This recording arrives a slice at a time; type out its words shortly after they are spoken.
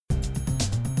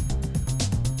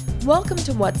Welcome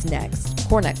to What's Next,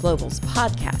 CoreNet Global's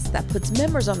podcast that puts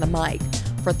members on the mic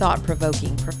for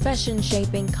thought-provoking,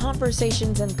 profession-shaping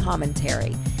conversations and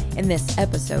commentary. In this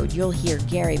episode, you'll hear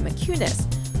Gary McCunis,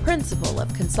 Principal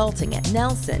of Consulting at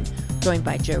Nelson, joined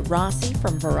by Joe Rossi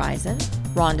from Verizon,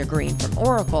 Rhonda Green from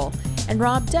Oracle, and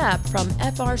Rob Depp from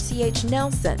FRCH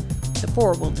Nelson. The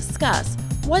four will discuss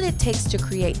what it takes to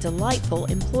create delightful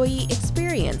employee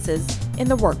experiences in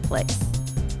the workplace.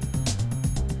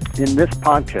 In this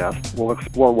podcast, we'll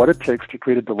explore what it takes to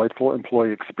create a delightful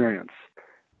employee experience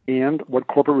and what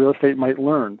corporate real estate might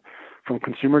learn from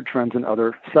consumer trends in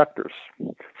other sectors,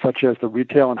 such as the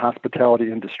retail and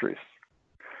hospitality industries.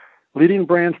 Leading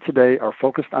brands today are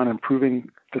focused on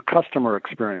improving the customer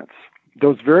experience.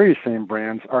 Those very same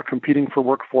brands are competing for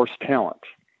workforce talent.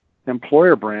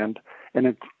 Employer brand and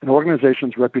an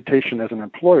organization's reputation as an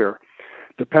employer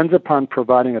depends upon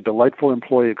providing a delightful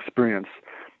employee experience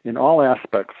in all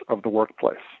aspects of the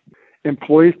workplace.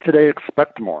 Employees today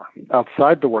expect more.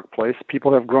 Outside the workplace,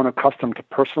 people have grown accustomed to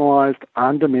personalized,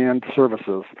 on-demand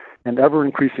services and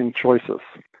ever-increasing choices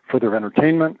for their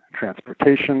entertainment,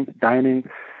 transportation, dining,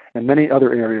 and many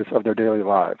other areas of their daily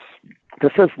lives.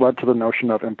 This has led to the notion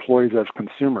of employees as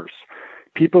consumers,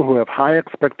 people who have high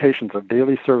expectations of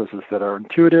daily services that are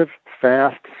intuitive,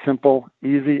 fast, simple,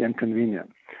 easy, and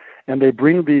convenient. And they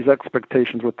bring these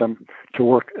expectations with them to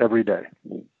work every day.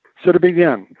 So to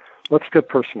begin, let's get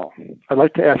personal. I'd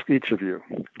like to ask each of you,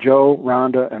 Joe,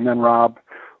 Rhonda, and then Rob,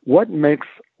 what makes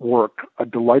work a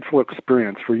delightful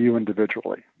experience for you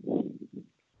individually?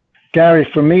 Gary,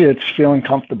 for me, it's feeling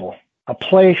comfortable. A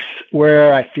place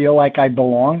where I feel like I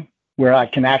belong, where I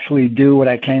can actually do what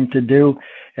I came to do.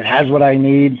 It has what I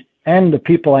need and the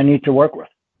people I need to work with.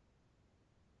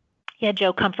 Yeah,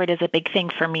 Joe, comfort is a big thing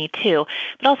for me too.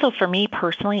 But also for me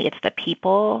personally, it's the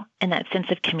people and that sense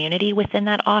of community within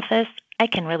that office. I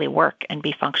can really work and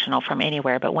be functional from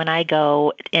anywhere. But when I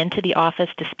go into the office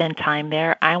to spend time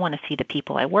there, I want to see the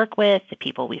people I work with, the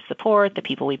people we support, the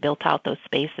people we built out those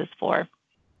spaces for.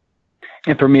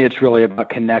 And for me, it's really about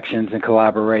connections and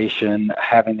collaboration,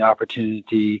 having the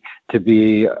opportunity to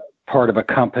be part of a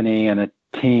company and a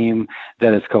team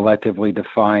that is collectively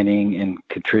defining and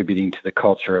contributing to the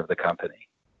culture of the company.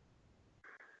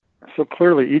 So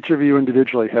clearly, each of you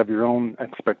individually have your own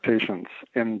expectations,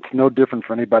 and it's no different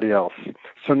for anybody else.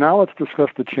 So now let's discuss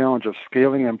the challenge of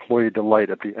scaling employee delight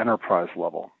at the enterprise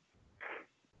level.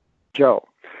 Joe,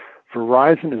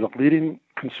 Verizon is a leading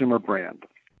consumer brand.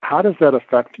 How does that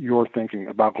affect your thinking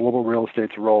about global real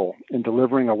estate's role in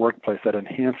delivering a workplace that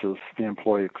enhances the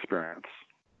employee experience?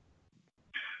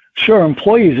 Sure,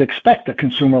 employees expect a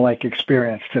consumer-like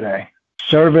experience today.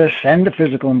 Service and the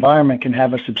physical environment can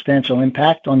have a substantial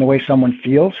impact on the way someone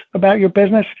feels about your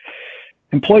business.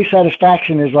 Employee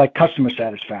satisfaction is like customer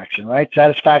satisfaction, right?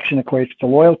 Satisfaction equates to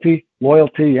loyalty.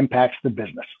 Loyalty impacts the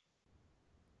business.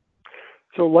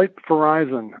 So like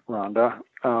Verizon, Rhonda,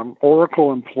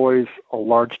 Oracle employs a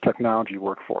large technology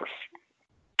workforce.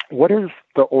 What is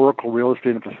the Oracle real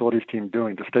estate and facilities team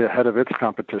doing to stay ahead of its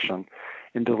competition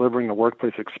in delivering a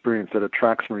workplace experience that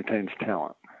attracts and retains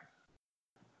talent?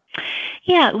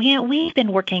 Yeah, we've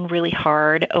been working really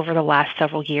hard over the last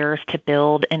several years to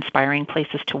build inspiring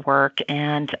places to work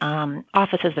and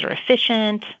offices that are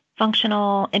efficient,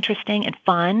 functional, interesting, and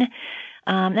fun.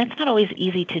 That's not always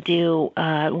easy to do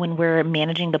when we're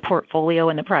managing the portfolio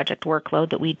and the project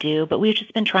workload that we do, but we've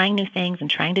just been trying new things and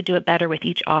trying to do it better with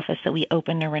each office that we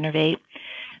open or renovate.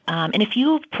 In a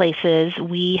few places,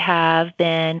 we have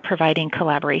been providing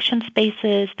collaboration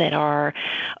spaces that are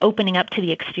opening up to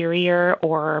the exterior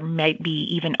or might be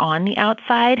even on the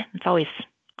outside. It's always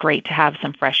great to have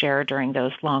some fresh air during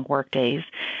those long work days.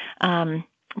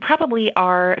 Probably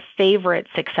our favorite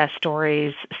success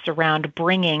stories surround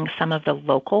bringing some of the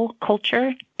local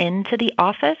culture into the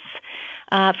office.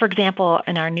 For example,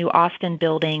 in our new Austin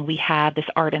building, we have this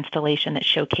art installation that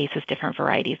showcases different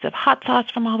varieties of hot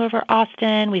sauce from all over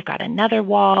Austin. We've got another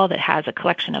wall that has a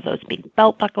collection of those big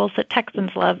belt buckles that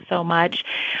Texans love so much.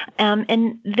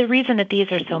 And the reason that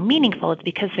these are so meaningful is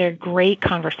because they're great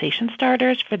conversation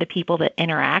starters for the people that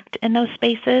interact in those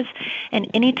spaces.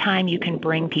 And anytime you can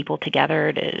bring people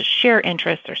together to share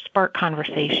interests or spark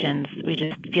conversations, we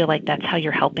just feel like that's how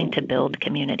you're helping to build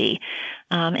community.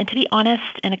 And to be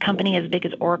honest, in a company as big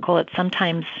as Oracle, it's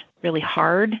sometimes really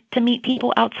hard to meet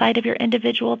people outside of your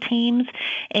individual teams.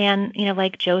 And,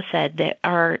 like Joe said, that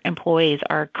our employees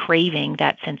are craving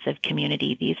that sense of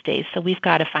community these days. So we've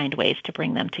got to find ways to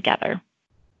bring them together.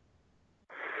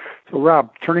 So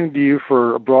Rob, turning to you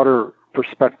for a broader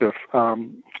perspective,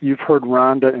 you've heard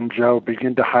Rhonda and Joe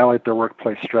begin to highlight their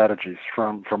workplace strategies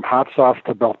from hot sauce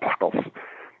to belt buckles.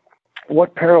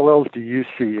 What parallels do you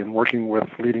see in working with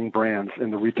leading brands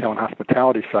in the retail and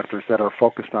hospitality sectors that are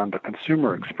focused on the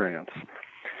consumer experience?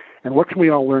 And what can we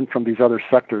all learn from these other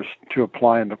sectors to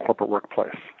apply in the corporate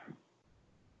workplace?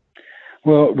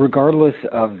 Well, regardless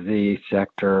of the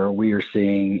sector, we are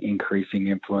seeing increasing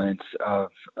influence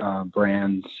of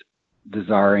brands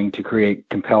desiring to create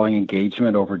compelling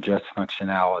engagement over just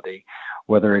functionality,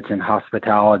 whether it's in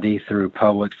hospitality through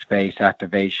public space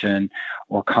activation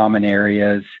or common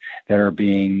areas that are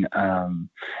being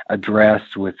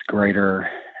addressed with greater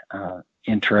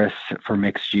interest for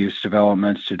mixed use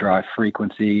developments to drive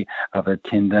frequency of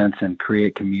attendance and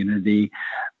create community.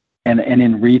 And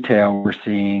in retail, we're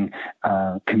seeing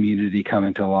community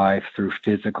coming to life through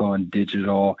physical and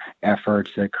digital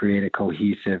efforts that create a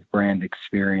cohesive brand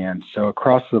experience. So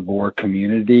across the board,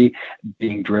 community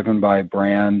being driven by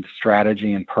brand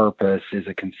strategy and purpose is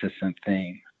a consistent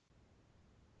theme.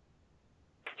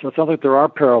 So it sounds like there are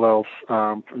parallels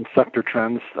in sector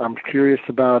trends. I'm curious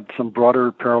about some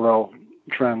broader parallel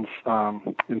trends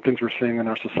in things we're seeing in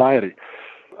our society.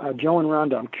 Joe and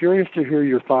Rhonda, I'm curious to hear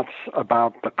your thoughts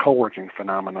about the co-working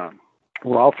phenomenon.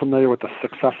 We're all familiar with the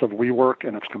success of WeWork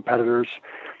and its competitors.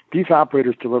 These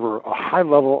operators deliver a high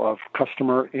level of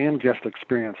customer and guest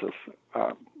experiences.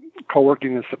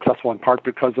 Co-working is successful in part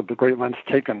because of the great lengths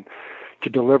taken to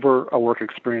deliver a work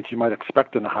experience you might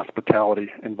expect in a hospitality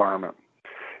environment.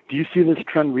 Do you see this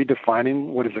trend redefining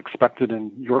what is expected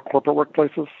in your corporate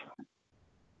workplaces?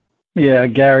 Yeah,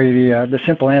 Gary, the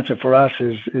simple answer for us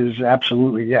is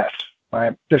absolutely yes.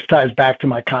 Right? This ties back to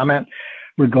my comment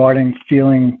regarding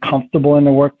feeling comfortable in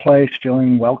the workplace,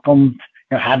 feeling welcome,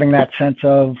 having that sense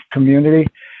of community.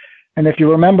 And if you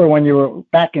remember when you were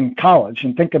back in college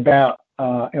and think about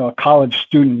a college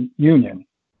student union,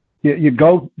 you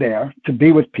go there to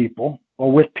be with people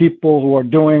or with people who are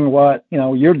doing what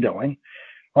you're doing,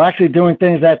 or actually doing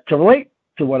things that relate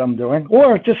to what I'm doing,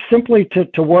 or just simply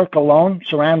to work alone,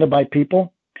 surrounded by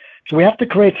people. So we have to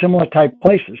create similar type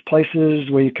places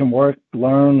where you can work,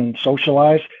 learn, and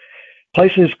socialize,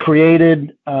 places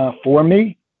created for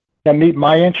me that meet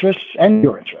my interests and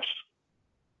your interests.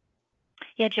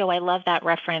 Yeah, Joe, I love that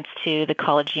reference to the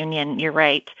college union. You're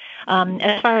right.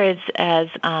 As far as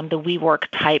the WeWork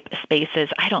type spaces,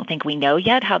 I don't think we know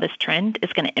yet how this trend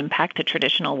is going to impact the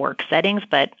traditional work settings,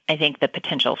 but I think the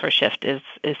potential for shift is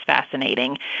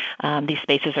fascinating. These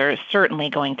spaces are certainly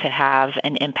going to have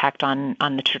an impact on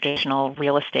the traditional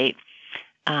real estate.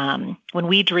 When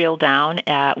we drill down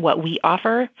at what we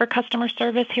offer for customer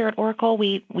service here at Oracle,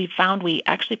 we found we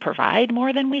actually provide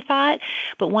more than we thought.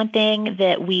 But one thing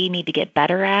that we need to get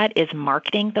better at is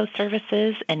marketing those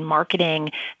services and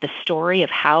marketing the story of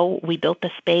how we built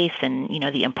the space and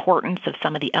the importance of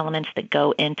some of the elements that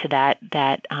go into that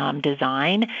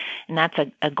design. And that's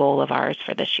a goal of ours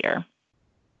for this year.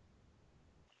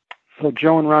 So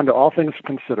Joe and Rhonda, all things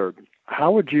considered,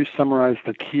 how would you summarize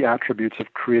the key attributes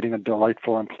of creating a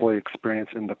delightful employee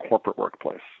experience in the corporate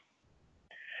workplace?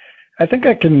 I think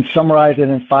I can summarize it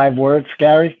in 5 words,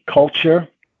 Gary: culture,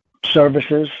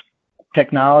 services,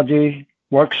 technology,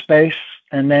 workspace,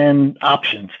 and then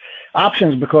options.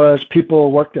 Options because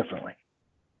people work differently.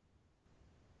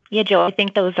 Yeah, Joe, I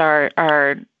think those are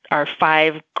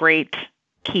 5 great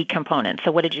key components.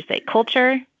 So what did you say?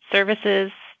 Culture,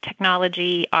 services,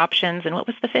 technology, options, and what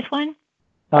was the 5th one?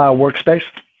 Workspace.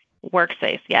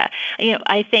 Workspace, yeah.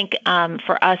 I think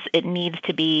for us, it needs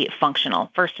to be functional.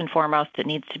 First and foremost, it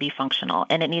needs to be functional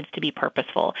and it needs to be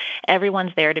purposeful.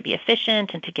 Everyone's there to be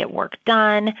efficient and to get work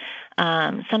done.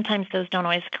 Sometimes those don't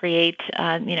always create,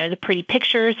 the pretty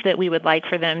pictures that we would like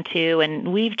for them to.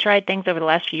 And we've tried things over the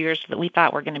last few years that we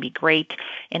thought were going to be great.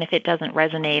 And if it doesn't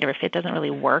resonate or if it doesn't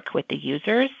really work with the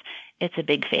users, it's a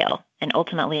big fail. And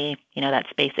ultimately, that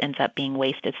space ends up being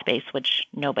wasted space, which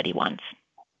nobody wants.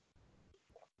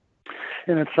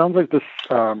 And it sounds like this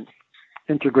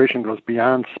integration goes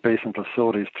beyond space and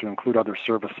facilities to include other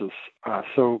services.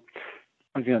 So,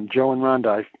 again, Joe and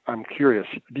Rhonda, I'm curious,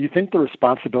 do you think the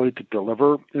responsibility to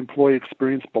deliver employee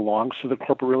experience belongs to the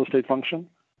corporate real estate function?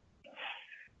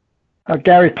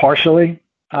 Gary, partially.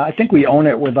 I think we own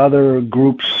it with other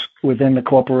groups within the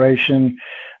corporation,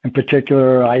 in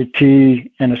particular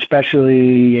IT and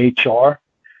especially HR,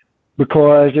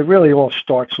 because it really all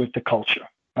starts with the culture.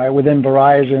 Right? Within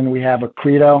Verizon, we have a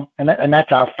credo, and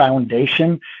that's our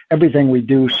foundation. Everything we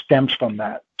do stems from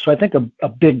that. So I think a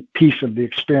big piece of the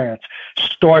experience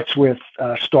starts with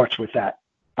that,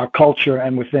 our culture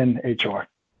and within HR.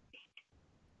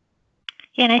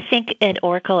 Yeah, and I think at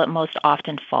Oracle, it most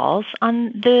often falls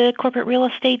on the corporate real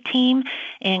estate team.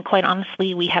 And quite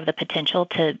honestly, we have the potential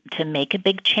to make a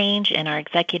big change, and our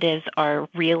executives are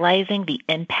realizing the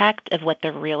impact of what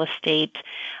the real estate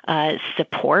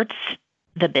supports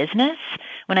the business.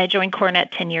 When I joined CoreNet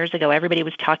 10 years ago, everybody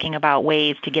was talking about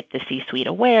ways to get the C-suite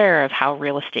aware of how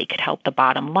real estate could help the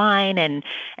bottom line. And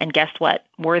guess what?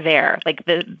 We're there. Like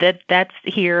that's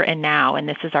here and now. And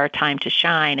this is our time to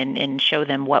shine and show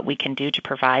them what we can do to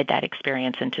provide that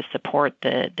experience and to support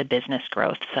the business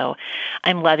growth. So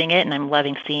I'm loving it, and I'm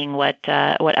loving seeing what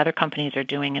other companies are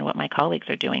doing and what my colleagues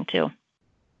are doing too.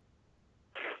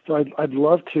 So I'd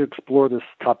love to explore this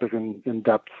topic in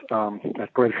depth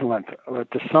at greater length.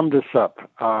 To sum this up,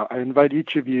 I invite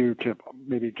each of you to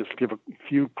maybe just give a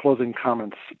few closing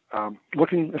comments,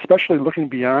 especially looking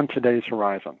beyond today's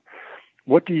horizon.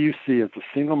 What do you see as the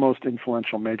single most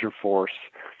influential major force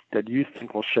that you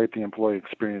think will shape the employee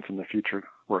experience in the future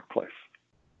workplace?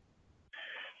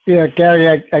 Yeah,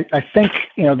 Gary, I think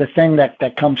the thing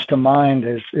that comes to mind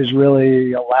is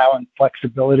really allowing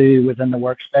flexibility within the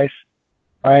workspace.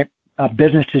 Right,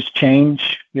 businesses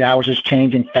change. The hours is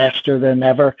changing faster than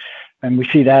ever, and we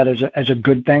see that as a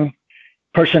good thing.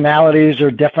 Personalities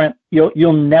are different.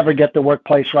 You'll never get the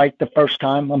workplace right the first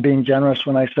time. I'm being generous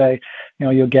when I say,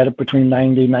 you'll get it between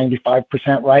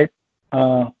 90-95% right.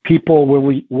 People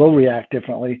will react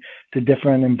differently to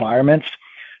different environments.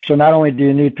 So not only do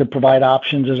you need to provide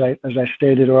options, as I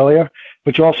stated earlier,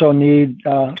 but you also need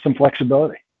some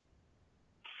flexibility.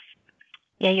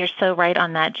 Yeah, you're so right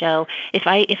on that, Joe. If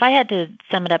I had to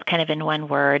sum it up kind of in one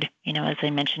word, as I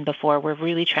mentioned before, we're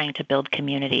really trying to build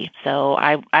community. So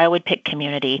I would pick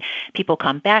community. People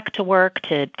come back to work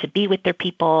to be with their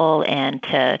people and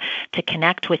to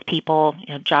connect with people.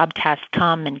 Job tasks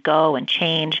come and go and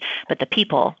change, but the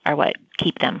people are what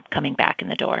keep them coming back in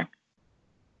the door.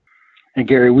 And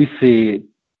Gary, we see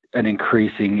an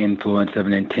increasing influence of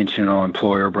an intentional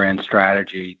employer brand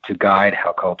strategy to guide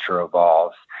how culture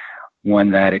evolves.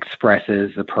 One that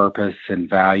expresses the purpose and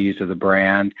values of the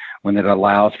brand, one that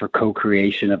allows for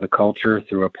co-creation of the culture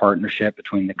through a partnership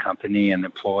between the company and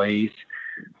employees,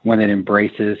 one that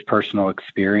embraces personal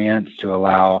experience to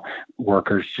allow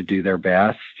workers to do their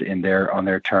best on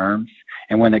their terms,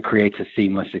 and one that creates a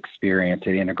seamless experience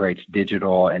that integrates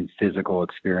digital and physical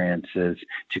experiences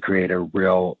to create a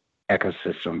real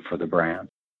ecosystem for the brand.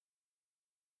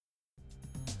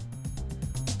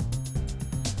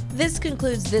 This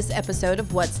concludes this episode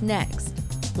of What's Next.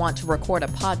 Want to record a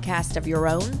podcast of your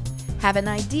own? Have an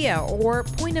idea or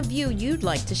point of view you'd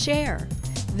like to share?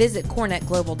 Visit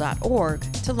CoreNetGlobal.org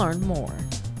to learn more.